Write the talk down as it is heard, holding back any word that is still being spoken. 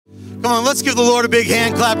Come on, let's give the Lord a big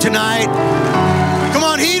hand clap tonight. Come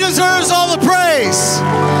on, he deserves all the praise.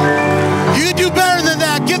 You can do better than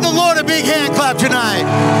that. Give the Lord a big hand clap tonight.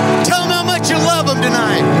 Tell him how much you love him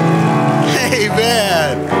tonight.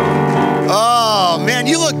 Amen. Oh, man,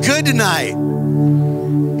 you look good tonight.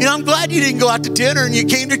 You know, I'm glad you didn't go out to dinner and you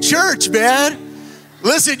came to church, man.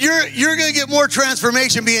 Listen, you're going to get more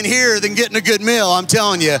transformation being here than getting a good meal, I'm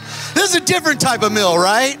telling you. This is a different type of meal,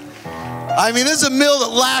 right? I mean, this is a meal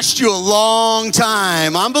that lasts you a long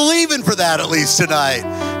time. I'm believing for that at least tonight.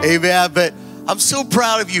 Amen. But I'm so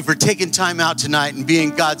proud of you for taking time out tonight and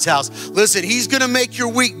being in God's house. Listen, he's going to make your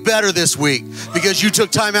week better this week because you took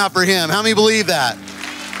time out for him. How many believe that?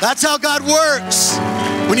 That's how God works.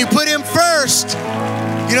 When you put him first,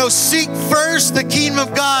 you know, seek first the kingdom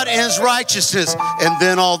of God and his righteousness, and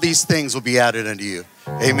then all these things will be added unto you.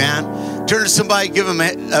 Amen. Turn to somebody, give him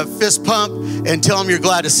a fist pump, and tell him you're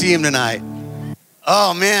glad to see him tonight.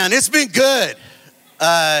 Oh, man, it's been good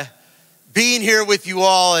being here with you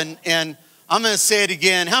all, and I'm going to say it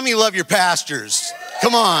again. How many love your pastors?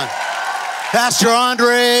 Come on. Pastor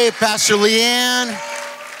Andre, Pastor Leanne.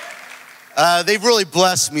 They've really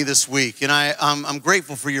blessed me this week, and I'm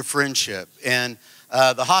grateful for your friendship. And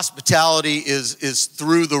the hospitality is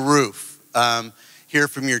through the roof. Hear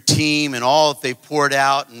from your team and all that they poured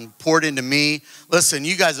out and poured into me. Listen,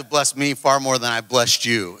 you guys have blessed me far more than I blessed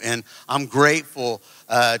you. And I'm grateful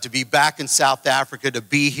to be back in South Africa, to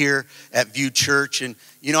be here at View Church. And,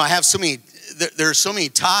 you know, I have so many, there are so many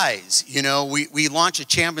ties. You know, we launched a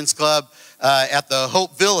Champions Club at the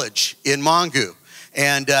Hope Village in Mongu.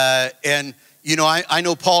 And you know, I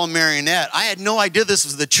know Paul and Marionette. I had no idea this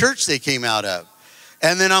was the church they came out of.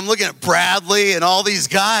 And then I'm looking at Bradley and all these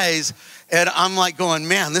guys, and I'm like going,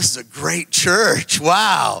 man, this is a great church.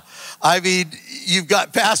 Wow. I mean, you've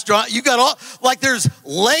got Pastor, you got all, like there's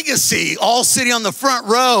legacy all sitting on the front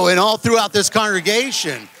row and all throughout this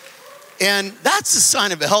congregation. And that's a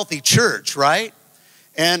sign of a healthy church, right?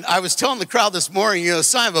 And I was telling the crowd this morning, you know, a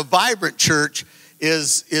sign of a vibrant church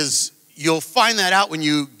is you'll find that out when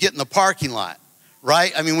you get in the parking lot,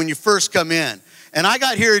 right? I mean, when you first come in. And I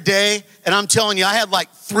got here today, and I'm telling you, I had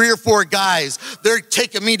like 3 or 4 guys. They're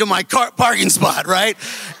taking me to my parking spot, right?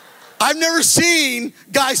 I've never seen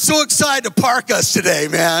guys so excited to park us today,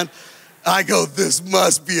 man. I go, this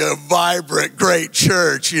must be a vibrant, great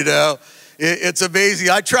church, you know? It's amazing.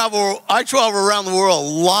 I travel around the world a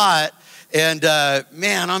lot, and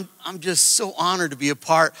man, I'm just so honored to be a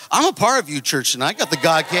part. I'm a part of you, church, and I got the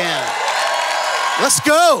God can. Let's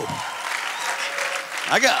go.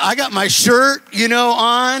 I got my shirt, you know,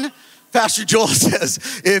 on. Pastor Joel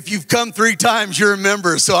says, if you've come 3 times, you're a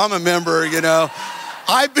member. So I'm a member, you know.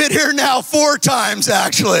 I've been here now 4 times,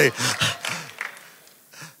 actually.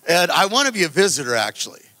 And I want to be a visitor,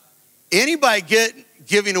 actually. Anybody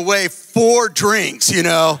giving away 4 drinks, you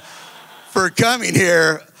know, for coming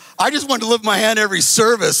here? I just want to lift my hand every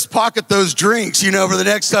service, pocket those drinks, you know, for the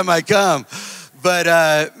next time I come. But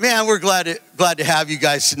man, we're glad to have you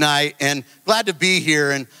guys tonight, and glad to be here.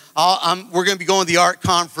 And we're going to be going to the art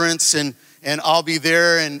conference, and I'll be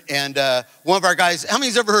there. And one of our guys, how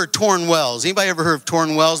many's ever heard of Torrin Wells? Anybody ever heard of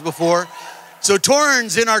Torrin Wells before? So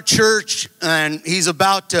Torrin's in our church, and he's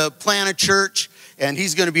about to plant a church, and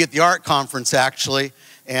he's going to be at the art conference actually.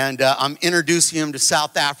 And I'm introducing him to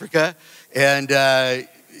South Africa. And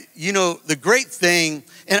you know, the great thing,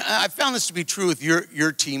 and I found this to be true with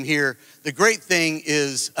your team here. The great thing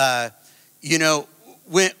is, you know,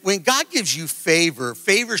 when God gives you favor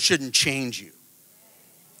shouldn't change you.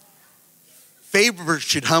 Favor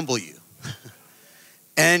should humble you.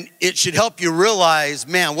 And it should help you realize,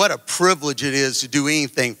 man, what a privilege it is to do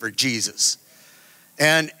anything for Jesus.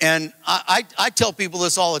 And I tell people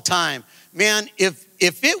this all the time. Man, if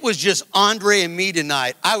it was just Andre and me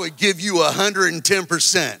tonight, I would give you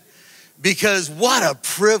 110%. Because what a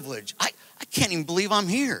privilege. I can't even believe I'm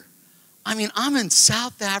here. I mean, I'm in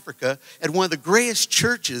South Africa at one of the greatest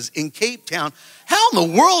churches in Cape Town. How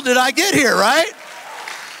in the world did I get here, right?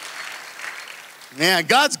 Man,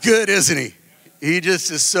 God's good, isn't he? He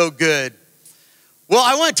just is so good. Well,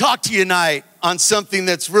 I want to talk to you tonight on something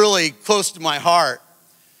that's really close to my heart,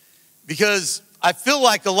 because I feel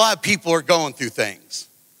like a lot of people are going through things.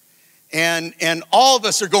 And all of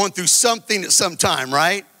us are going through something at some time,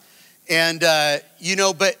 right? And, you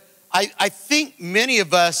know, but I think many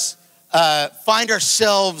of us find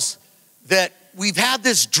ourselves that we've had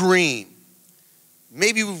this dream.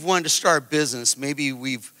 Maybe we've wanted to start a business. Maybe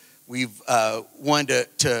we've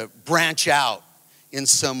wanted to branch out in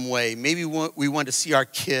some way. Maybe we want to see our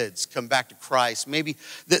kids come back to Christ. Maybe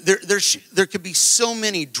there could be so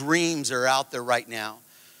many dreams that are out there right now.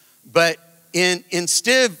 But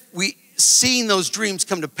instead of we seeing those dreams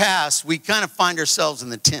come to pass, we kind of find ourselves in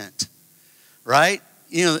the tent, right?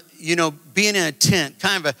 You know, being in a tent,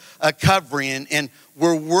 kind of a covering, and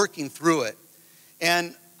we're working through it.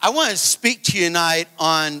 And I want to speak to you tonight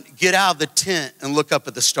on get out of the tent and look up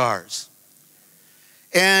at the stars.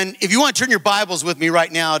 And if you want to turn your Bibles with me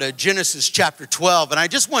right now to Genesis chapter 12, and I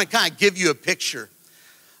just want to kind of give you a picture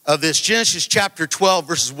of this. Genesis chapter 12,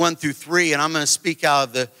 verses 1 through 3, and I'm going to speak out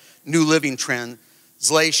of the New Living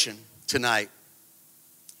Translation tonight.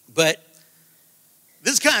 But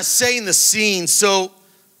this is kind of setting the scene. So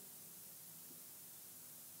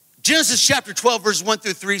Genesis chapter 12, verses 1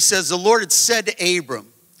 through 3 says, the Lord had said to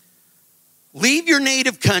Abram, leave your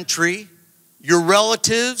native country, your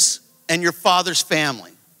relatives, and your father's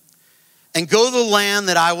family, and go to the land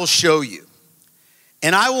that I will show you.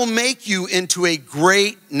 And I will make you into a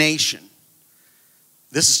great nation.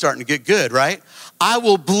 This is starting to get good, right? I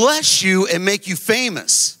will bless you and make you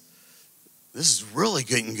famous. This is really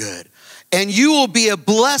getting good. And you will be a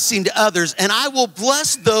blessing to others. And I will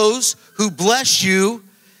bless those who bless you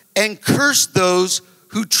and curse those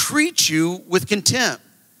who treat you with contempt.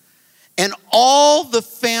 And all the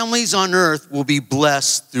families on earth will be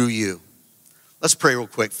blessed through you. Let's pray real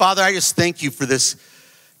quick. Father, I just thank you for this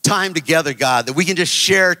time together, God, that we can just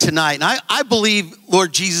share tonight. And I believe,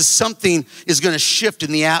 Lord Jesus, something is going to shift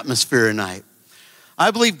in the atmosphere tonight.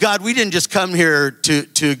 I believe, God, we didn't just come here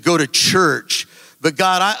to go to church, but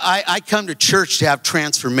God, I come to church to have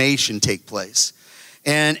transformation take place.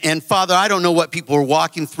 And Father, I don't know what people are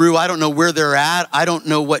walking through. I don't know where they're at. I don't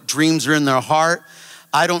know what dreams are in their heart.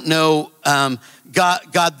 I don't know,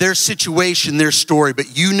 God, their situation, their story,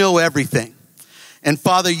 but you know everything. And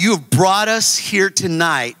Father, you have brought us here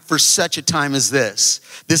tonight for such a time as this.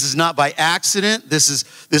 This is not by accident. This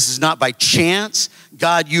is not by chance.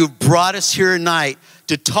 God, you have brought us here tonight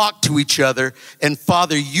to talk to each other. And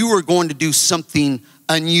Father, you are going to do something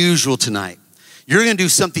unusual tonight. You're going to do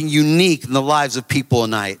something unique in the lives of people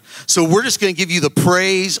tonight. So we're just going to give you the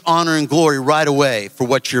praise, honor, and glory right away for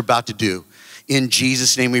what you're about to do. In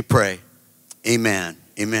Jesus' name we pray. Amen.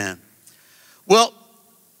 Amen. Well,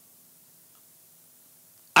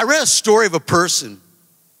 I read a story of a person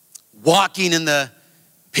walking in the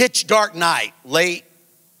pitch dark night, it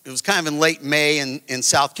was kind of in late May in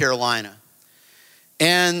South Carolina.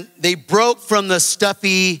 And they broke from the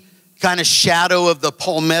stuffy kind of shadow of the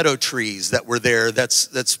palmetto trees that were there,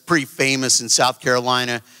 that's pretty famous in South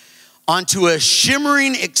Carolina, onto a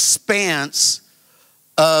shimmering expanse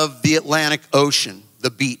of the Atlantic Ocean, the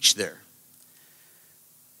beach there.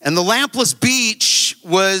 And the lampless beach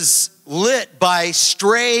was lit by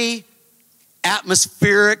stray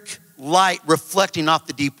atmospheric light reflecting off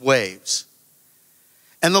the deep waves.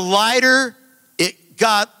 And the lighter it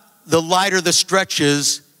got, the lighter the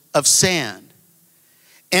stretches of sand.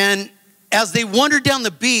 And as they wandered down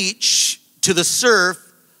the beach to the surf,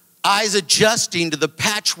 eyes adjusting to the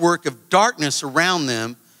patchwork of darkness around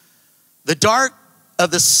them, the dark of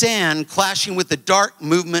the sand clashing with the dark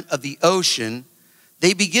movement of the ocean,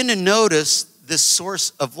 they begin to notice this source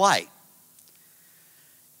of light.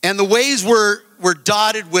 And the waves were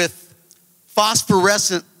dotted with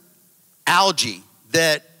phosphorescent algae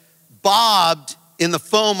that bobbed in the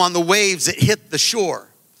foam on the waves that hit the shore.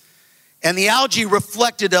 And the algae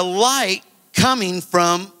reflected a light coming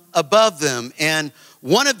from above them. And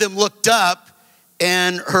one of them looked up,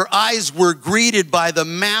 and her eyes were greeted by the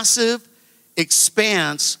massive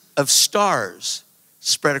expanse of stars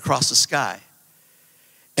spread across the sky.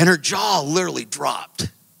 And her jaw literally dropped.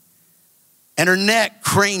 And her neck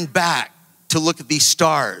craned back to look at these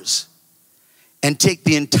stars and take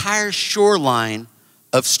the entire shoreline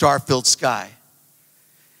of star-filled sky.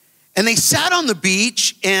 And they sat on the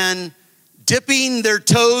beach and dipping their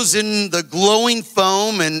toes in the glowing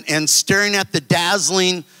foam and staring at the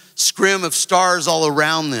dazzling scrim of stars all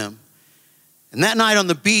around them. And that night on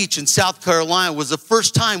the beach in South Carolina was the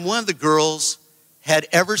first time one of the girls had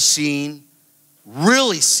ever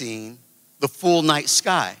really seen the full night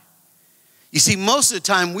sky. You see, most of the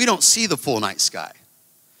time we don't see the full night sky.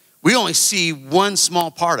 We only see one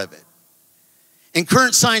small part of it. And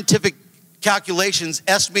current scientific calculations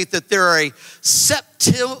estimate that there are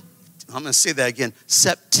septillion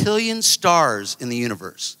stars in the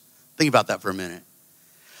universe. Think about that for a minute.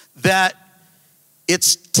 That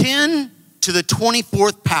it's 10 to the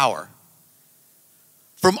 24th power.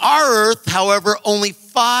 From our earth, however, only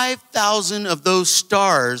 5,000 of those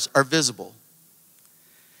stars are visible.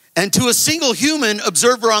 And to a single human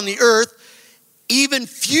observer on the earth, even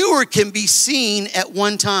fewer can be seen at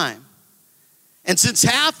one time. And since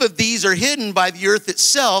half of these are hidden by the earth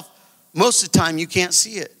itself, most of the time you can't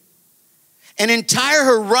see it. An entire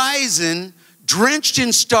horizon drenched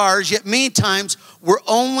in stars, yet many times we're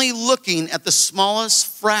only looking at the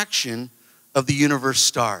smallest fraction of the universe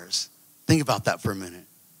stars. Think about that for a minute.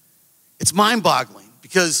 It's mind-boggling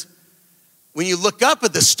because when you look up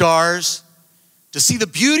at the stars, to see the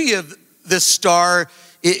beauty of this star,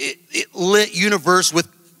 it lit universe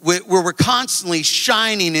where we're constantly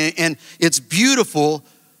shining and it's beautiful,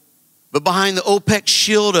 but behind the opaque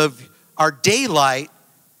shield of our daylight,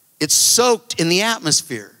 it's soaked in the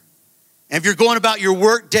atmosphere. And if you're going about your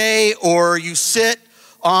work day or you sit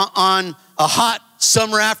on a hot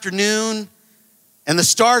summer afternoon and the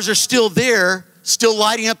stars are still there, still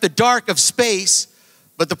lighting up the dark of space,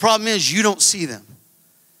 but the problem is you don't see them.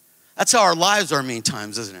 That's how our lives are many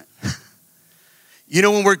times, isn't it? You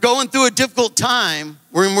know, when we're going through a difficult time,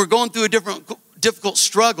 when we're going through a difficult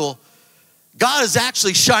struggle, God is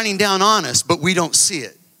actually shining down on us, but we don't see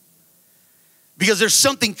it. Because there's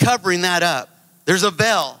something covering that up. There's a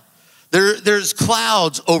veil. There's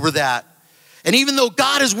clouds over that. And even though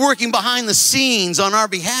God is working behind the scenes on our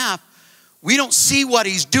behalf, we don't see what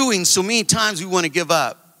he's doing, so many times we want to give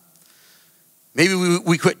up. Maybe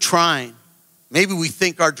we quit trying. Maybe we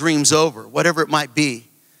think our dream's over, whatever it might be.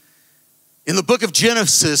 In the book of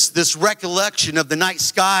Genesis, this recollection of the night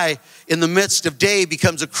sky in the midst of day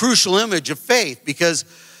becomes a crucial image of faith, because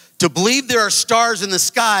to believe there are stars in the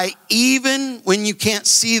sky, even when you can't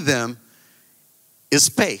see them, is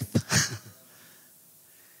faith.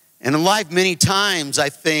 And in life, many times, I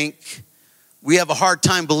think we have a hard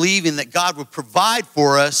time believing that God would provide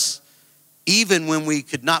for us, even when we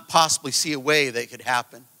could not possibly see a way that it could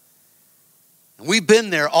happen. And we've been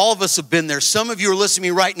there. All of us have been there. Some of you are listening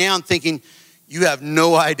to me right now and thinking, you have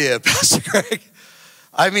no idea, Pastor Greg.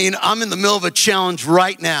 I mean, I'm in the middle of a challenge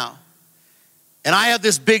right now. And I have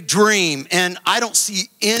this big dream, and I don't see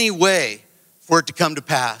any way for it to come to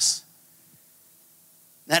pass.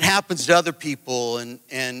 That happens to other people, and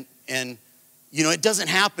you know, it doesn't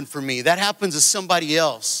happen for me. That happens to somebody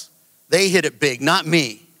else. They hit it big, not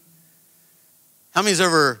me. How many's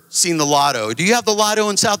ever seen the lotto? Do you have the lotto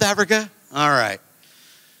in South Africa? All right.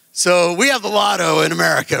 So we have the lotto in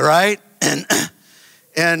America, right?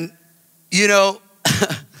 And you know,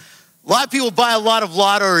 a lot of people buy a lot of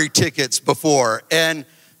lottery tickets before. And,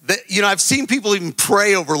 you know, I've seen people even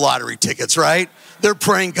pray over lottery tickets, right? They're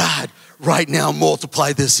praying, God, right now,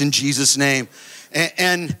 multiply this in Jesus' name.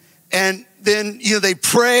 And then, you know, they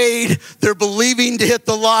prayed, they're believing to hit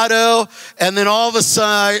the lotto, and then all of a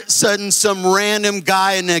sudden, some random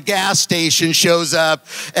guy in a gas station shows up,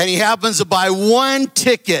 and he happens to buy one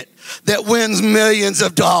ticket that wins millions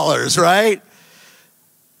of dollars, right?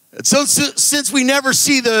 So since we never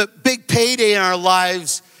see the big payday in our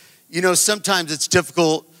lives, you know, sometimes it's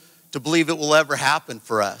difficult to believe it will ever happen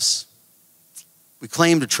for us. We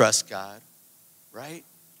claim to trust God, right?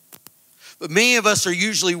 But many of us are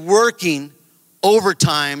usually working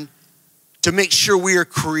overtime to make sure we are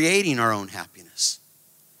creating our own happiness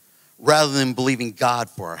rather than believing God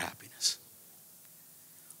for our happiness.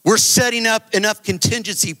 We're setting up enough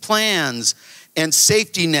contingency plans and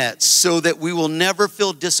safety nets so that we will never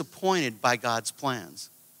feel disappointed by God's plans.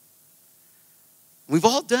 We've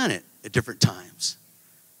all done it at different times.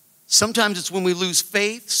 Sometimes it's when we lose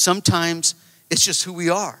faith. Sometimes it's just who we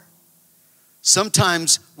are.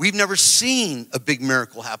 Sometimes we've never seen a big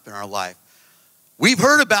miracle happen in our life. We've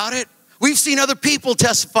heard about it. We've seen other people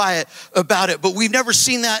testify about it, but we've never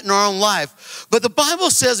seen that in our own life. But the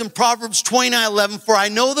Bible says in Proverbs 29:11, for I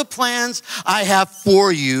know the plans I have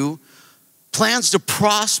for you, plans to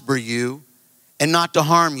prosper you and not to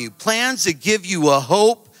harm you, plans to give you a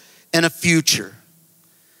hope and a future.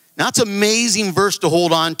 Now, that's an amazing verse to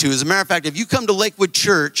hold on to. As a matter of fact, if you come to Lakewood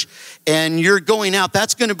Church and you're going out,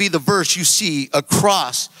 that's going to be the verse you see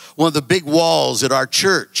across one of the big walls at our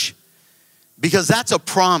church. Because that's a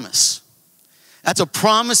promise. That's a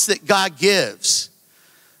promise that God gives.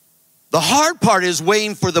 The hard part is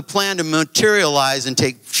waiting for the plan to materialize and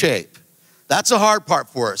take shape. That's the hard part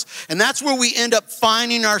for us. And that's where we end up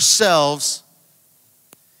finding ourselves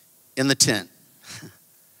in the tent.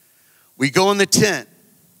 We go in the tent.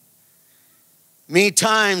 Many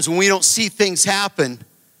times when we don't see things happen,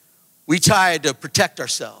 we try to protect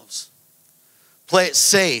ourselves. Play it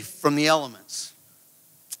safe from the elements.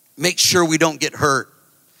 Make sure we don't get hurt.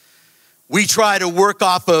 We try to work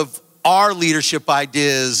off of our leadership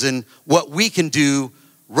ideas and what we can do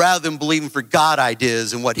rather than believing for God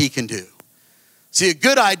ideas and what he can do. See, a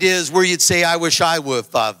good idea is where you'd say, I wish I would have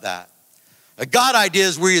thought of that. A God idea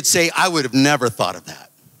is where you'd say, I would have never thought of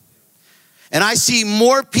that. And I see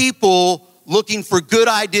more people looking for good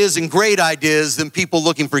ideas and great ideas than people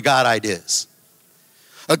looking for God ideas.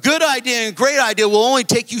 A good idea and a great idea will only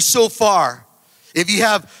take you so far. If you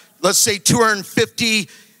have, let's say, 250,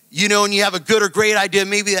 and you have a good or great idea,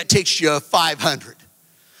 maybe that takes you 500.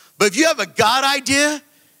 But if you have a God idea,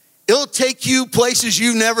 it'll take you places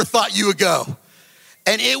you never thought you would go.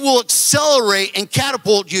 And it will accelerate and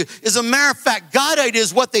catapult you. As a matter of fact, God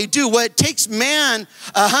ideas, what they do, what it takes man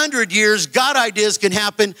 100 years, God ideas can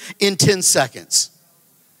happen in 10 seconds.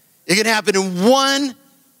 It can happen in one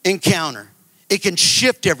encounter. It can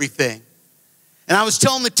shift everything. And I was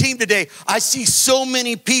telling the team today, I see so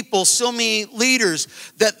many people, so many leaders,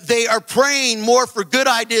 that they are praying more for good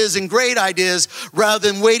ideas and great ideas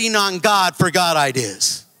rather than waiting on God for God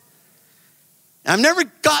ideas. I've never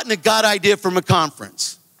gotten a God idea from a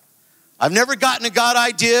conference. I've never gotten a God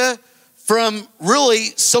idea from really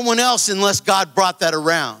someone else unless God brought that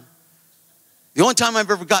around. The only time I've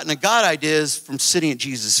ever gotten a God idea is from sitting at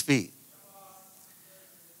Jesus' feet.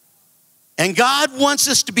 And God wants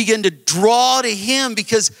us to begin to draw to him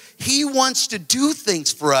because he wants to do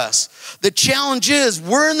things for us. The challenge is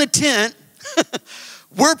we're in the tent,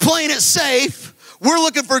 we're playing it safe, we're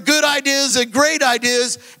looking for good ideas and great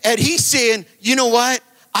ideas, and he's saying, you know what?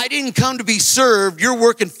 I didn't come to be served. You're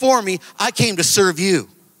working for me. I came to serve you.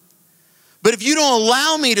 But if you don't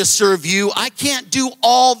allow me to serve you, I can't do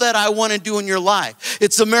all that I want to do in your life.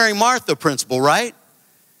 It's the Mary Martha principle, right?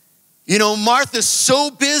 Martha's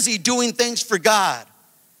so busy doing things for God.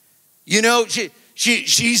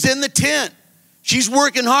 She's in the tent. She's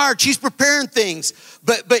working hard. She's preparing things.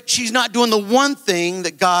 But she's not doing the one thing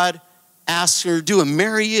that God asks her to do. And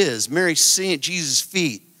Mary is. Mary's sitting at Jesus'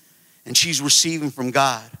 feet. And she's receiving from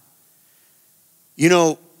God.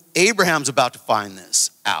 Abraham's about to find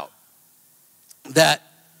this out. That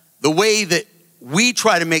the way that we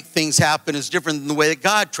try to make things happen is different than the way that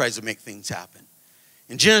God tries to make things happen.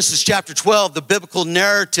 In Genesis chapter 12, the biblical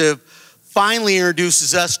narrative finally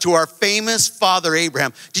introduces us to our famous father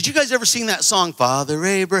Abraham. Did you guys ever sing that song, Father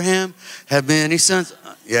Abraham had many sons?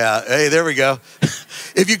 Yeah, hey, there we go.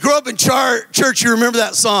 If you grew up in church, you remember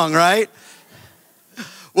that song, right?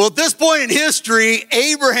 Well, at this point in history,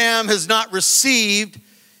 Abraham has not received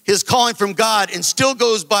his calling from God and still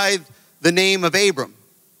goes by the name of Abram.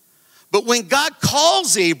 But when God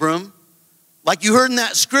calls Abram, like you heard in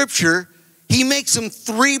that scripture, he makes him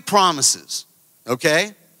 3 promises,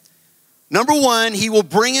 okay? Number 1, he will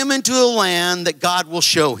bring him into a land that God will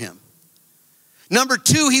show him. Number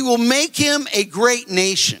 2, he will make him a great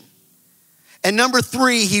nation. And number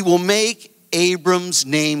 3, he will make Abram's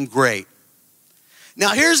name great. Now,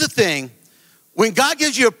 here's the thing. When God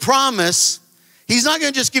gives you a promise, he's not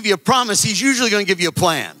going to just give you a promise. He's usually going to give you a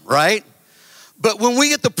plan, right? But when we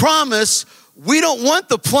get the promise, we don't want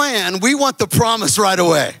the plan. We want the promise right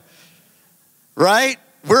away, right?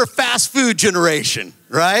 We're a fast food generation,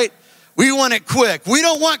 right? We want it quick. We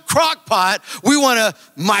don't want crock pot. We want a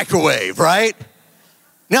microwave, right?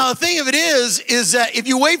 Now, the thing of it is that if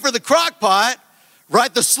you wait for the crock pot,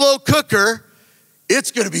 right, the slow cooker, it's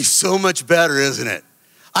going to be so much better, isn't it?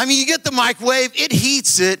 I mean, you get the microwave, it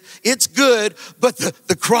heats it, it's good, but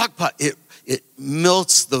the crock pot, it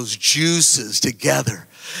melts those juices together.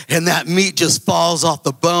 And that meat just falls off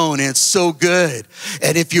the bone, and it's so good.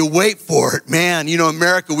 And if you wait for it, man,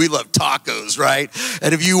 America, we love tacos, right?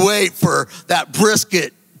 And if you wait for that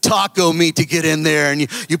brisket taco meat to get in there, and you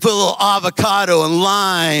put a little avocado and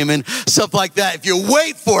lime and stuff like that, if you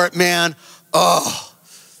wait for it, man, oh,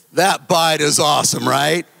 that bite is awesome,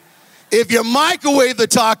 right? If you microwave the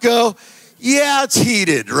taco, yeah, it's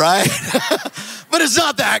heated, right? But it's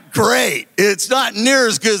not that great. It's not near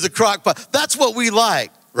as good as the crock pot. That's what we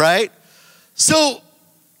like, right? So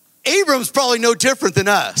Abram's probably no different than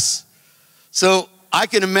us. So I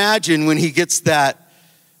can imagine when he gets that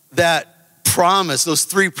promise, those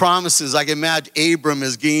 3 promises, I can imagine Abram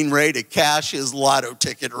is getting ready to cash his lotto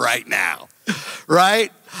ticket right now,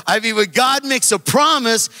 right? I mean, when God makes a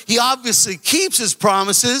promise, he obviously keeps his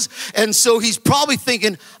promises. And so he's probably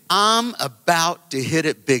thinking, I'm about to hit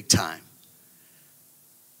it big time.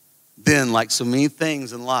 Then, like so many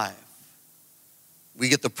things in life, we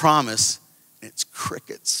get the promise, and it's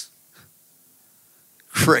crickets.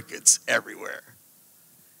 Crickets everywhere.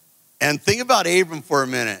 And think about Abram for a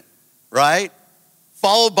minute, right?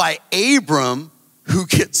 Followed by Abram, who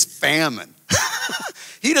gets famine.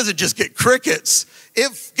 He doesn't just get crickets.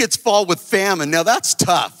 It gets followed with famine. Now that's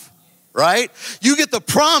tough, right? You get the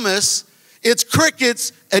promise, it's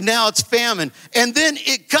crickets, and now it's famine. And then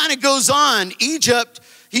it kind of goes on. Egypt,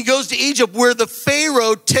 he goes to Egypt where the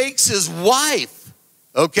Pharaoh takes his wife,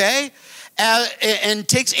 okay? And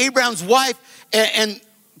takes Abraham's wife and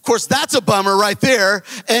Of course, that's a bummer right there.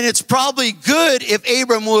 And it's probably good if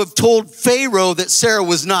Abram would have told Pharaoh that Sarah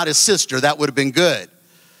was not his sister. That would have been good.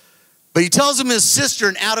 But he tells him his sister,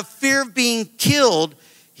 and out of fear of being killed,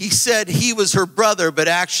 he said he was her brother, but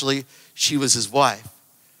actually she was his wife.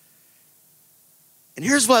 And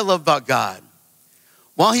here's what I love about God.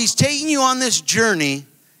 While he's taking you on this journey,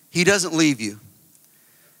 he doesn't leave you.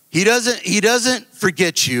 He doesn't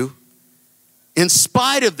forget you. In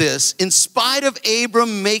spite of this, in spite of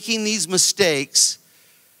Abram making these mistakes,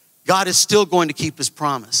 God is still going to keep his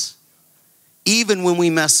promise, even when we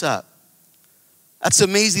mess up. That's the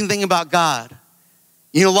amazing thing about God.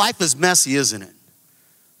 You know, life is messy, isn't it?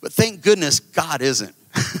 But thank goodness God isn't.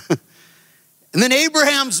 And then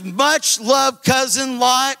Abraham's much-loved cousin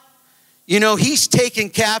Lot, you know, he's taken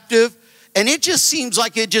captive. And it just seems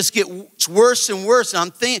like it just gets worse and worse.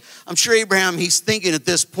 And I'm sure Abraham, he's thinking at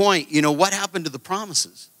this point, you know, what happened to the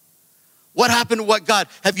promises? What happened to what God?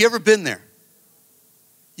 Have you ever been there?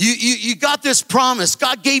 You got this promise.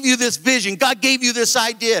 God gave you this vision. God gave you this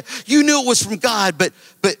idea. You knew it was from God, but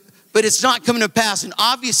it's not coming to pass. And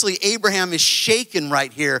obviously Abraham is shaken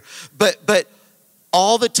right here. But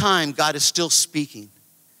all the time, God is still speaking.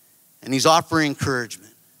 And he's offering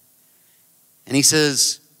encouragement. And he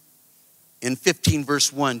says, in 15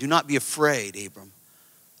 verse 1, do not be afraid, Abram.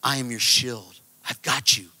 I am your shield. I've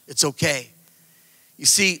got you. It's okay. You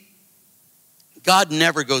see, God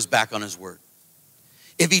never goes back on his word.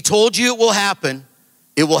 If he told you it will happen,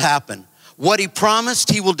 it will happen. What he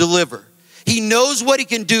promised, he will deliver. He knows what he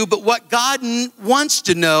can do, but what God wants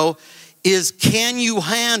to know is, can you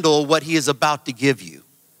handle what he is about to give you?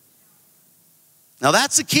 Now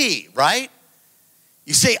that's the key, right?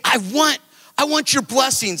 You say, I want your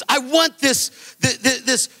blessings. I want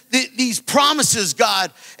these promises,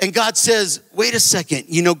 God. And God says, wait a second.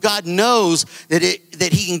 You know, God knows that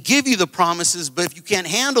he can give you the promises, but if you can't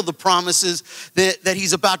handle the promises that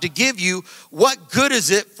he's about to give you, what good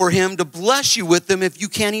is it for him to bless you with them if you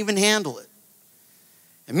can't even handle it?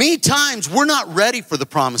 And many times we're not ready for the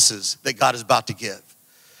promises that God is about to give.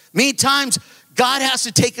 Many times God has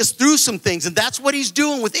to take us through some things, and that's what he's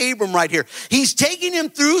doing with Abram right here. He's taking him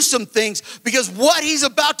through some things because what he's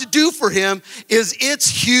about to do for him it's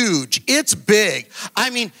huge. It's big.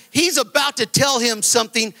 I mean, he's about to tell him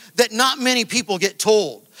something that not many people get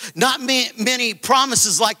told. Not many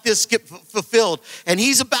promises like this get fulfilled. And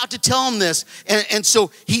he's about to tell him this. And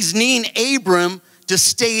so he's needing Abram to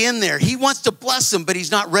stay in there. He wants to bless him, but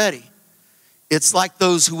he's not ready. It's like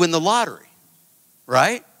those who win the lottery,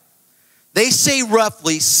 right? They say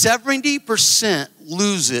roughly 70%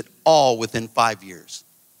 lose it all within 5 years.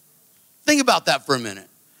 Think about that for a minute.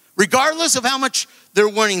 Regardless of how much their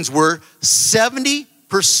winnings were, 70%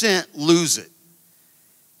 lose it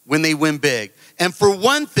when they win big. And for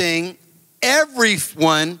one thing,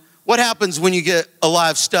 everyone, what happens when you get a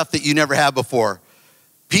lot of stuff that you never had before?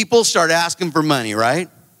 People start asking for money, right?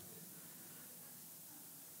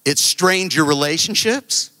 It strains your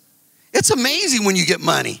relationships. It's amazing when you get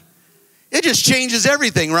money. It just changes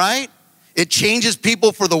everything, right? It changes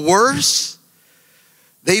people for the worse.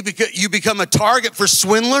 You become a target for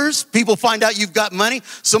swindlers. People find out you've got money.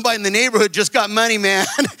 Somebody in the neighborhood just got money, man.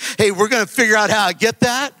 Hey, we're going to figure out how to get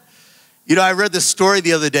that. You know, I read this story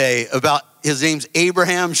the other day about, his name's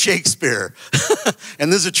Abraham Shakespeare.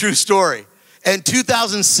 And this is a true story. In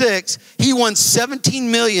 2006, he won $17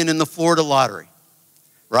 million in the Florida lottery,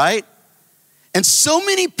 right? And so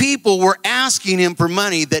many people were asking him for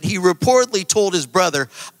money that he reportedly told his brother,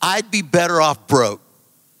 I'd be better off broke.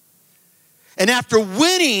 And after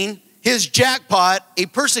winning his jackpot, a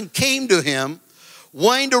person came to him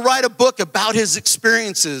wanting to write a book about his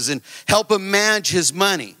experiences and help him manage his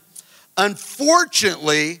money.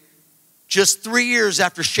 Unfortunately, just 3 years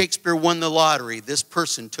after Shakespeare won the lottery, this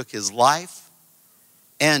person took his life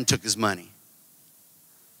and took his money.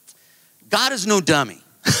 God is no dummy.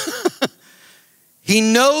 He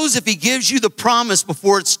knows if he gives you the promise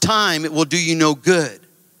before it's time, it will do you no good.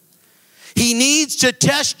 He needs to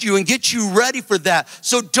test you and get you ready for that.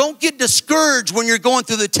 So don't get discouraged when you're going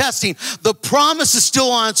through the testing. The promise is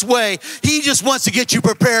still on its way. He just wants to get you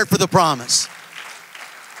prepared for the promise.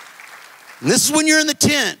 And this is when you're in the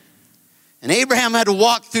tent. And Abraham had to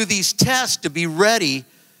walk through these tests to be ready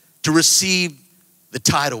to receive the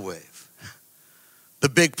tidal wave, the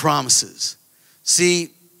big promises.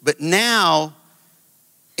 See, but now,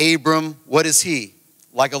 Abram, what is he?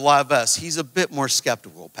 Like a lot of us, he's a bit more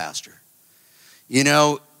skeptical, Pastor. You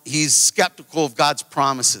know, he's skeptical of God's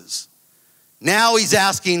promises. Now he's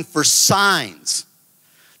asking for signs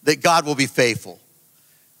that God will be faithful.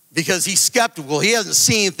 because he's skeptical. He hasn't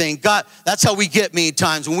seen anything. God, that's how we get many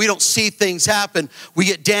times. When we don't see things happen, we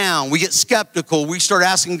get down, we get skeptical, we start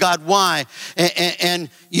asking God why. And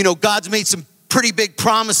God's made some pretty big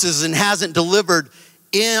promises and hasn't delivered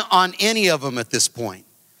on any of them at this point.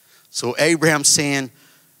 So Abraham's saying,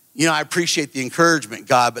 I appreciate the encouragement,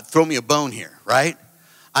 God, but throw me a bone here, right?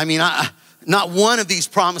 I mean, not one of these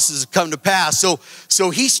promises has come to pass. So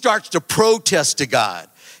he starts to protest to God.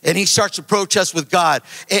 And he starts to protest with God.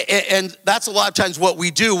 And that's a lot of times what we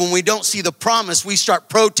do. When we don't see the promise, we start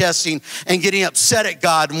protesting and getting upset at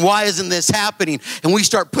God. And why isn't this happening? And we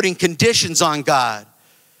start putting conditions on God.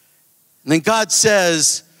 And then God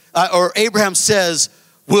says, or Abraham says,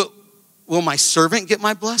 will my servant get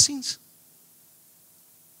my blessings?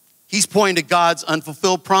 He's pointing to God's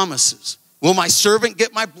unfulfilled promises. Will my servant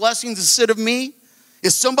get my blessings instead of me?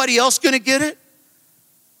 Is somebody else going to get it?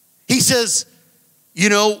 He says,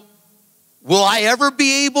 will I ever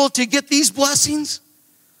be able to get these blessings?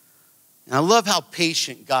 And I love how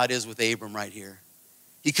patient God is with Abram right here.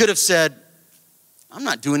 He could have said, I'm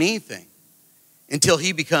not doing anything until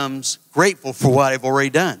he becomes grateful for what I've already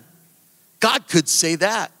done. God could say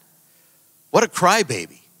that. What a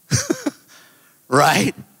crybaby,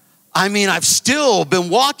 right? I mean, I've still been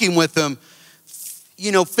walking with him.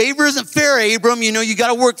 Favor isn't fair, Abram. You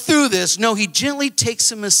got to work through this. No, he gently takes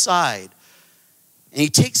him aside. And he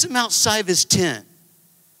takes him outside of his tent.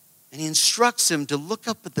 And he instructs him to look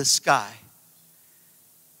up at the sky.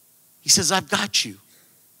 He says, I've got you.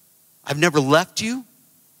 I've never left you.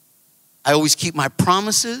 I always keep my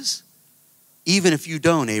promises. Even if you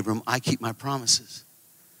don't, Abram, I keep my promises.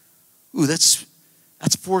 Ooh, that's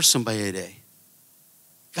for somebody today.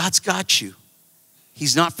 God's got you.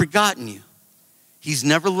 He's not forgotten you. He's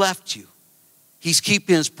never left you. He's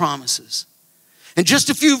keeping his promises. And just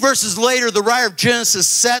a few verses later, the writer of Genesis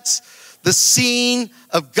sets the scene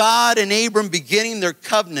of God and Abram beginning their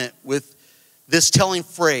covenant with this telling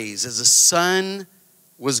phrase, as the sun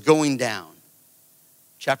was going down.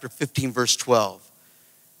 Chapter 15, verse 12.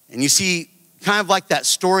 And you see, kind of like that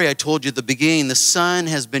story I told you at the beginning, the sun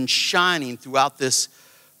has been shining throughout this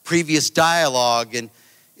previous dialogue and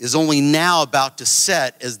is only now about to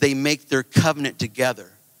set as they make their covenant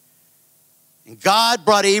together. And God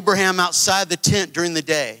brought Abraham outside the tent during the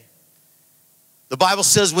day. The Bible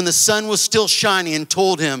says when the sun was still shining and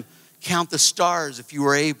told him, count the stars if you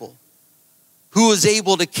were able. Who was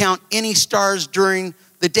able to count any stars during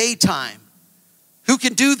the daytime? Who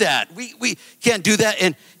can do that? We can't do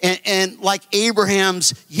that. And like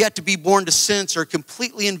Abraham's yet to be born descendants are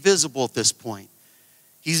completely invisible at this point.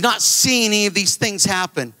 He's not seeing any of these things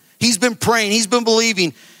happen. He's been praying, he's been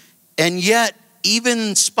believing, and yet, even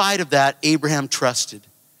in spite of that, Abraham trusted.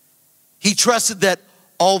 He trusted that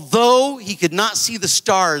although he could not see the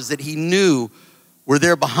stars that he knew were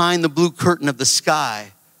there behind the blue curtain of the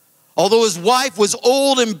sky, although his wife was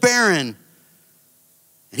old and barren,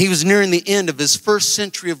 and he was nearing the end of his first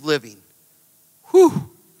century of living,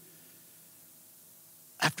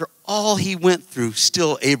 after all he went through,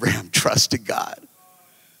 still Abraham trusted God.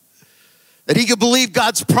 That he could believe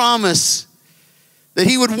God's promise that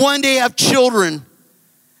he would one day have children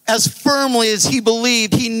as firmly as he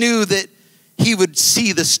believed he knew that he would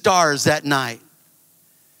see the stars that night.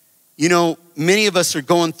 Many of us are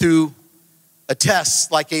going through a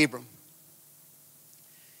test like Abram.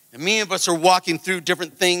 And many of us are walking through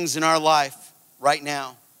different things in our life right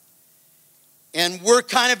now. And we're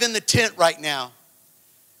kind of in the tent right now.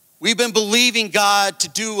 We've been believing God to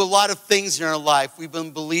do a lot of things in our life. We've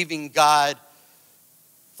been believing God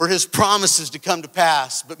for his promises to come to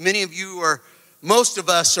pass. But most of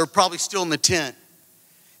us are probably still in the tent.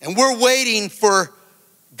 And we're waiting for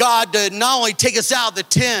God to not only take us out of the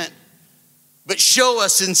tent, but show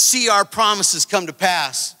us and see our promises come to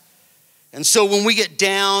pass. And so when we get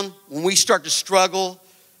down, when we start to struggle,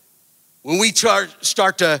 when we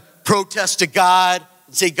start to protest to God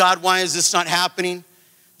and say, God, why is this not happening?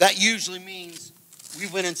 That usually means we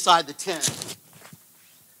went inside the tent.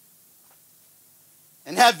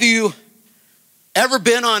 And have you ever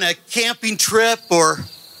been on a camping trip or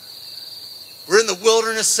we're in the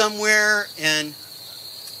wilderness somewhere and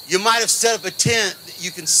you might have set up a tent that you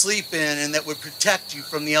can sleep in and that would protect you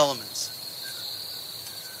from the elements?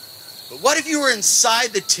 But what if you were inside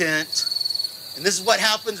the tent, and this is what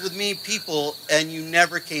happens with many people, and you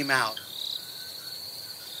never came out?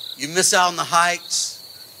 You miss out on the hikes,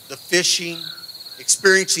 the fishing,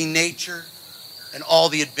 experiencing nature, and all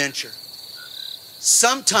the adventure.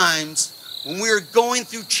 Sometimes when we're going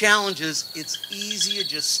through challenges, it's easy to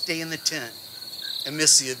just stay in the tent and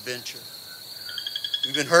miss the adventure.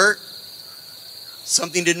 We've been hurt.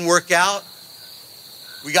 Something didn't work out.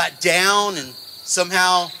 We got down and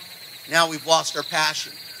somehow now we've lost our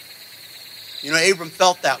passion. You know, Abram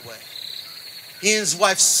felt that way. He and his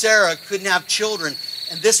wife Sarah couldn't have children.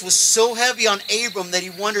 And this was so heavy on Abram that he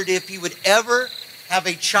wondered if he would ever have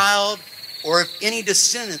a child or if any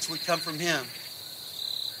descendants would come from him.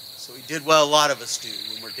 So he did what a lot of us do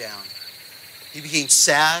when we're down. He became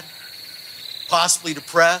sad, possibly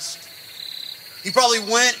depressed. He probably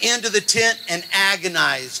went into the tent and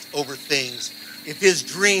agonized over things, if his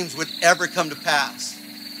dreams would ever come to pass.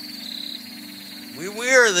 We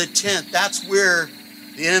wear the tent. That's where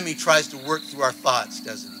the enemy tries to work through our thoughts,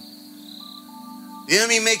 doesn't he? The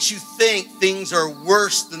enemy makes you think things are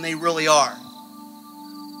worse than they really are.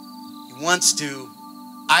 He wants to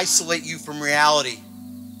isolate you from reality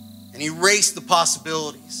and erase the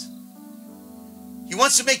possibilities. He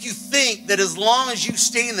wants to make you think that as long as you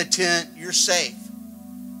stay in the tent, you're safe.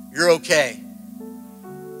 You're okay.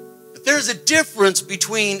 But there's a difference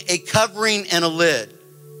between a covering and a lid.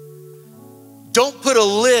 Don't put a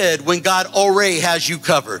lid when God already has you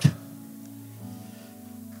covered.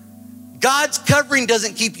 God's covering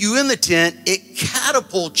doesn't keep you in the tent. It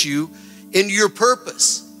catapults you into your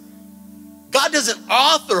purpose. God doesn't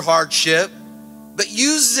author hardship, but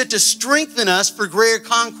uses it to strengthen us for greater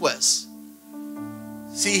conquests.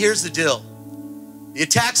 See, here's the deal. The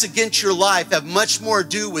attacks against your life have much more to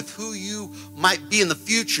do with who you might be in the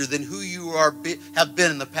future than who you have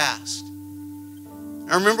been in the past.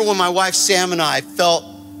 I remember when my wife Sam and I felt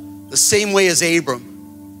the same way as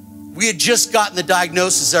Abram. We had just gotten the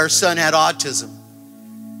diagnosis that our son had autism.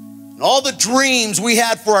 And all the dreams we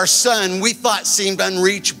had for our son, we thought seemed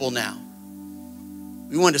unreachable now.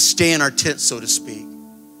 We wanted to stay in our tent, so to speak,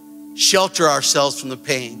 shelter ourselves from the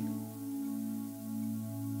pain.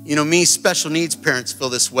 You know, many special needs parents feel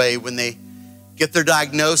this way when they get their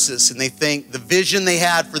diagnosis and they think the vision they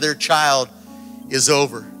had for their child is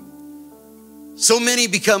over. So many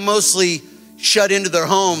become mostly shut into their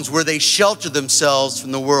homes where they shelter themselves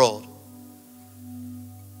from the world.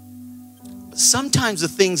 But sometimes the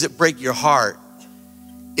things that break your heart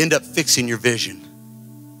end up fixing your vision.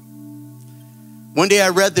 One day I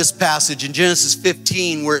read this passage in Genesis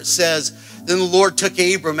 15 where it says, "Then the Lord took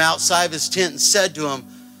Abram outside of his tent and said to him,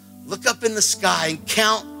 'Look up in the sky and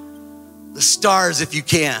count the stars if you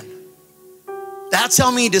can. That's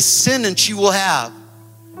how many descendants you will have.'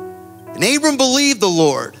 And Abram believed the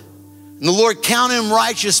Lord, and the Lord counted him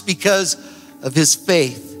righteous because of his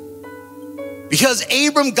faith." Because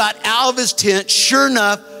Abram got out of his tent, sure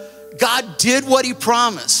enough, God did what he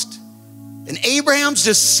promised. And Abraham's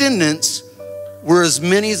descendants were as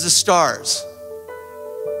many as the stars.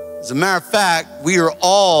 As a matter of fact, we are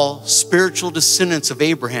all spiritual descendants of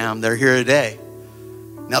Abraham that are here today.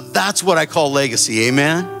 Now that's what I call legacy,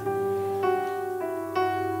 amen?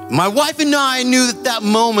 My wife and I knew at that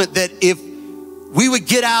moment that if we would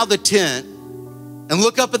get out of the tent and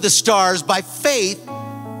look up at the stars, by faith,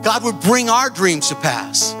 God would bring our dreams to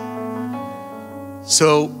pass.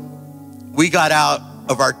 So we got out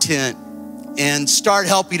of our tent and started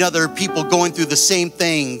helping other people going through the same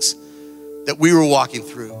things that we were walking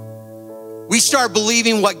through. We started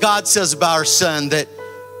believing what God says about our son, that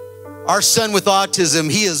our son with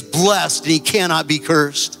autism, he is blessed and he cannot be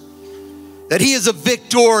cursed. That he is a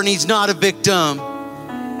victor and he's not a victim.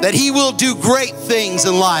 That he will do great things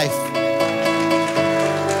in life.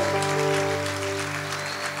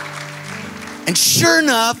 And sure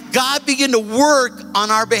enough, God began to work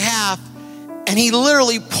on our behalf, and he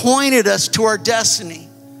literally pointed us to our destiny.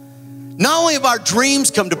 Not only have our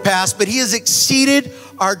dreams come to pass, but he has exceeded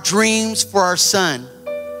our dreams for our son.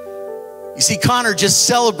 You see, Connor just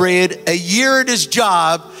celebrated a year at his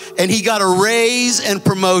job, and he got a raise and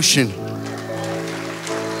promotion.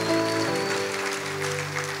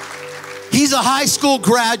 He's a high school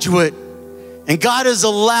graduate, and God has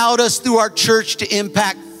allowed us through our church to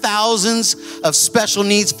impact thousands of special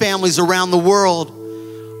needs families around the world.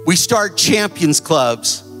 We start champions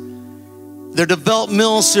clubs. They're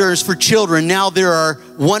developmental centers for children. Now there are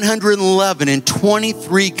 111 in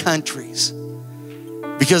 23 countries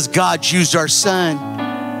because God used our son.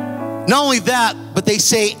 Not only that, but they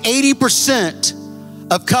say 80%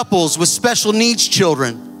 of couples with special needs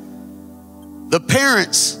children, the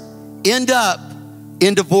parents end up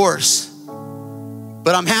in divorce.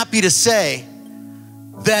 But I'm happy to say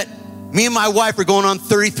that me and my wife are going on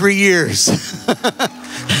 33 years.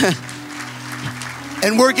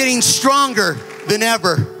 And we're getting stronger than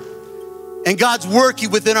ever. And God's working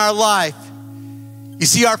within our life. You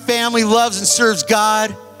see, our family loves and serves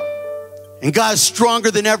God. And God is stronger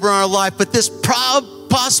than ever in our life. But this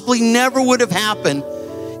possibly never would have happened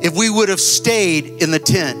if we would have stayed in the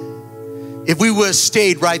tent. if we would have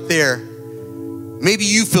stayed right there. Maybe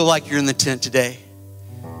you feel like you're in the tent today.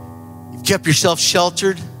 You've kept yourself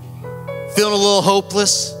sheltered, feeling a little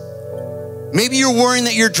hopeless. Maybe you're worrying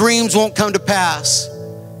that your dreams won't come to pass.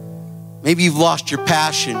 Maybe you've lost your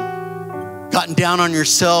passion, gotten down on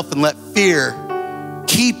yourself, and let fear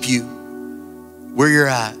keep you where you're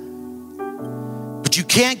at. But you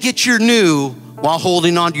can't get your new while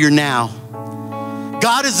holding on to your now.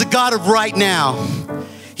 God is the God of right now.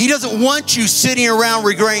 He doesn't want you sitting around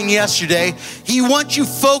regretting yesterday. He wants you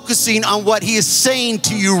focusing on what he is saying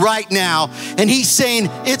to you right now. And he's saying,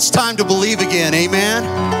 it's time to believe again, amen?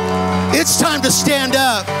 It's time to stand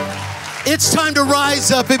up. It's time to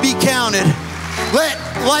rise up and be counted.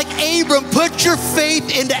 Like Abram, put your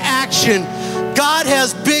faith into action. God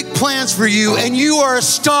has big plans for you, and you are a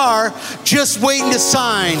star just waiting to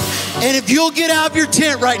shine. And if you'll get out of your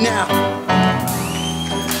tent right now,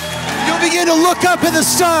 you'll begin to look up at the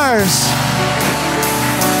stars,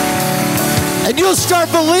 and you'll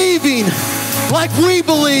start believing like we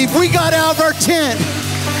believe. We got out of our tent,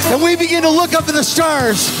 and we begin to look up at the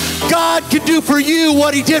stars. God can do for you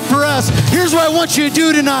what he did for us. Here's what I want you to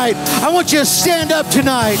do tonight. I want you to stand up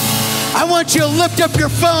tonight. I want you to lift up your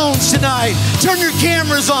phones tonight. Turn your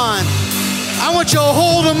cameras on. I want you to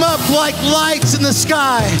hold them up like lights in the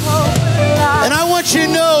sky. And I want you to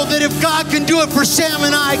know that if God can do it for Sam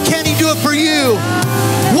and I, can he do it for you?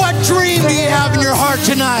 What dream do you have in your heart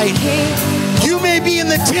tonight? You may be in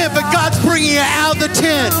the tent, but God's bringing you out of the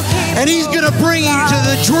tent. And he's going to bring you to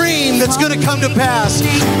the dream that's going to come to pass.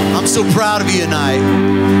 I'm so proud of you tonight.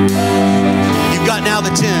 You've gotten out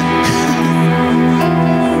of the tent.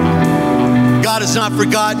 God has not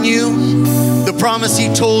forgotten you. The promise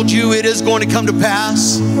he told you, it is going to come to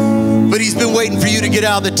pass. But he's been waiting for you to get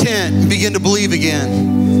out of the tent and begin to believe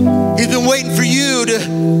again. He's been waiting for you to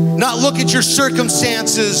not look at your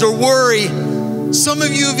circumstances or worry. Some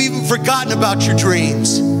of you have even forgotten about your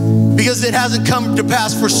dreams because it hasn't come to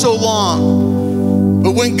pass for so long.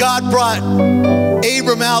 But when God brought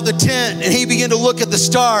Abram out of the tent and he began to look at the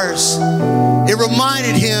stars, it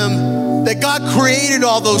reminded him that God created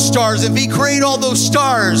all those stars. If he created all those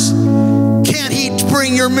stars, can't he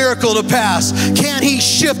bring your miracle to pass? Can't he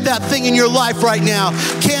shift that thing in your life right now?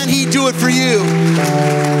 Can he do it for you?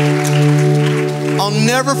 I'll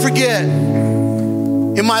never forget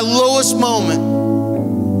in my lowest moment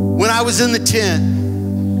when I was in the tent,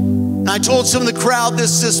 and I told some of the crowd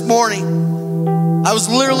this morning. I was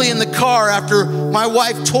literally in the car after my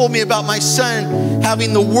wife told me about my son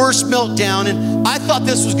having the worst meltdown, and I thought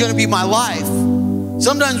this was going to be my life.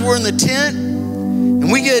 Sometimes we're in the tent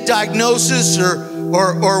and we get a diagnosis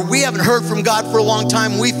or we haven't heard from God for a long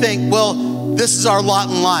time. We think, well, this is our lot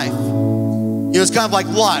in life. You know, it's kind of like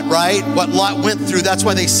Lot, right? What Lot went through, that's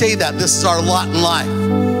why they say that. This is our lot in life.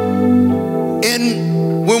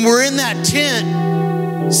 And when we're in that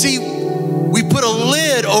tent, see, we put a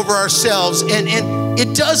lid over ourselves, and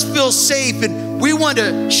it does feel safe, and we want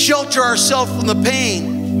to shelter ourselves from the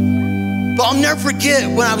pain. But I'll never forget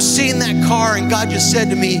when I was sitting in that car and God just said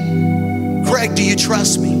to me, Greg, do you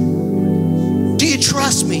trust me? Do you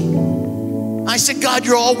trust me? I said, God,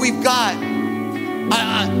 you're all we've got.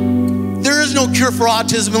 There is no cure for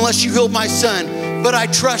autism unless you healed my son, but I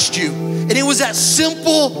trust you. And it was that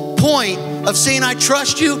simple point of saying, I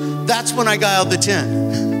trust you, that's when I got out of the tent.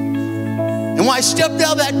 And when I stepped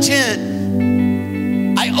out of that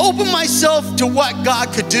tent, I opened myself to what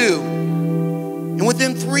God could do. And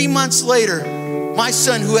within 3 months later, my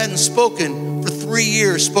son, who hadn't spoken for 3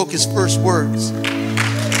 years, spoke his first words.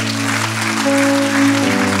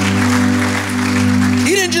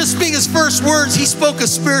 He didn't just speak his first words, he spoke a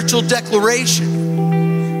spiritual declaration.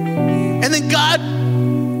 And then God,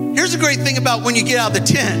 here's the great thing about when you get out of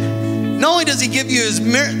the tent. Not only does he give you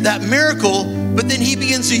that miracle, but then he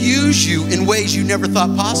begins to use you in ways you never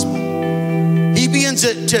thought possible. He begins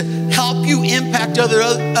to help you impact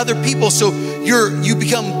other people so you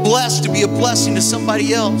become blessed to be a blessing to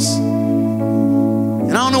somebody else.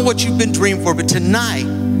 And I don't know what you've been dreaming for, but tonight,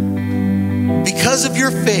 because of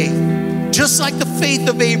your faith, just like the faith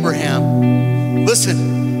of Abraham,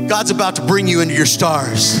 listen, God's about to bring you into your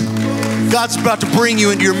stars. God's about to bring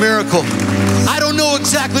you into your miracle. I don't know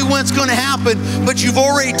exactly when it's going to happen, but you've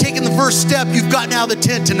already taken the first step. You've gotten out of the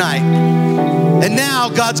tent tonight. And now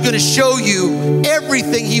God's going to show you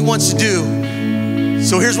everything he wants to do.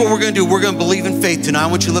 So here's what we're going to do. We're going to believe in faith tonight. I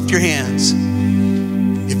want you to lift your hands.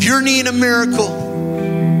 If you're needing a miracle,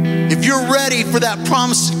 if you're ready for that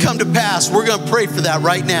promise to come to pass, we're going to pray for that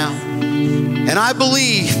right now. And I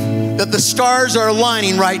believe that the stars are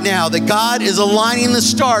aligning right now, that God is aligning the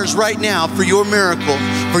stars right now for your miracle,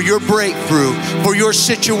 for your breakthrough, for your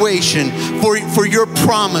situation, for your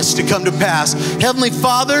promise to come to pass. Heavenly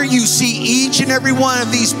Father, you see each and every one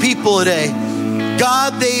of these people today.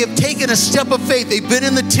 God, they have taken a step of faith. They've been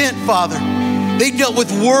in the tent, Father. They've dealt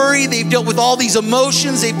with worry. They've dealt with all these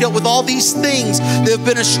emotions. They've dealt with all these things that have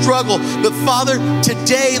been a struggle. But Father,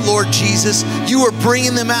 today, Lord Jesus, you are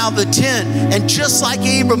bringing them out of the tent. And just like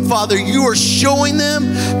Abram, Father, you are showing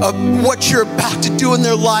them what you're about to do in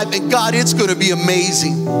their life. And God, it's going to be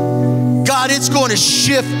amazing. God, it's going to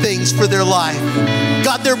shift things for their life.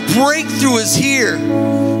 God, their breakthrough is here.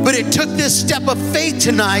 But it took this step of faith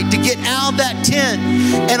tonight to get out of that tent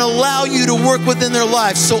and allow you to work within their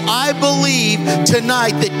lives. So I believe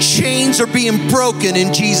tonight that chains are being broken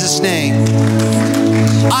in Jesus' name.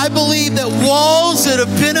 I believe that walls that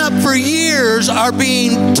have been up for years are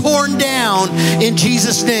being torn down in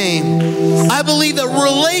Jesus' name. I believe that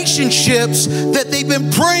relationships that they've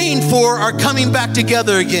been praying for are coming back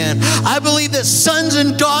together again. I believe that sons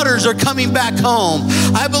and daughters are coming back home.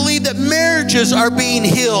 I believe that marriages are being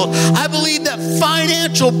healed. I believe that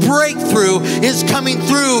financial breakthrough is coming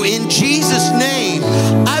through in Jesus' name.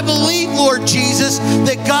 I believe, Lord Jesus,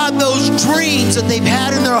 that God, those dreams that they've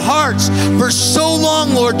had in their hearts for so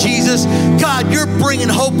long, Lord Jesus, God, you're bringing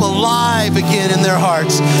hope alive again in their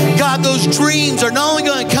hearts. God, those dreams are not only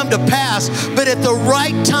going to come to pass, but at the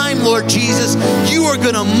right time, Lord Jesus, you are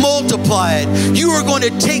going to multiply it. You are going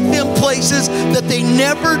to take them places that they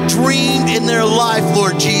never dreamed in their life,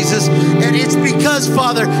 Lord Jesus. And it's because,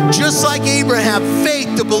 Father, just like Abraham,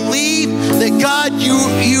 faith to believe that God,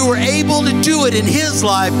 you were able to do it in his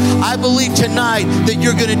life. I believe tonight that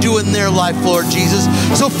you're going to do it in their life, Lord Jesus.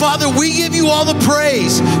 So, Father, we give you all the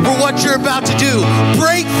praise for what you're about to do.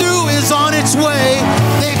 Breakthrough is on its way.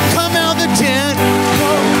 They've come out of the tent.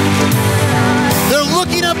 They're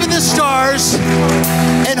looking up in the stars,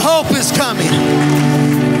 and hope is coming.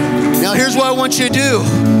 Now, here's what I want you to do.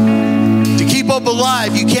 To keep hope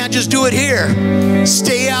alive, you can't just do it here.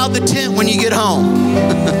 Stay out of the tent when you get home.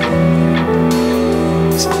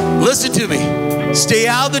 Listen to me. Stay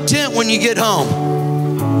out of the tent when you get home.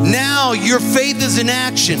 Now your faith is in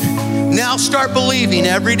action. Now start believing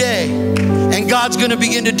every day. And God's going to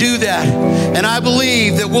begin to do that. And I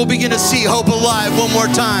believe that we'll begin to see hope alive one more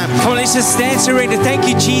time. Come on, let's just stand surrender. Thank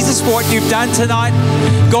you, Jesus, for what you've done tonight.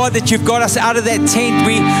 God, that you've got us out of that tent.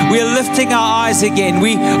 We are lifting our eyes again.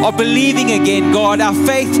 We are believing again, God. Our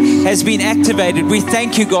faith has been activated. We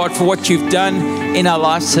thank you, God, for what you've done in our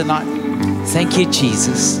lives tonight. Thank you,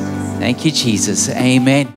 Jesus. Thank you, Jesus. Amen.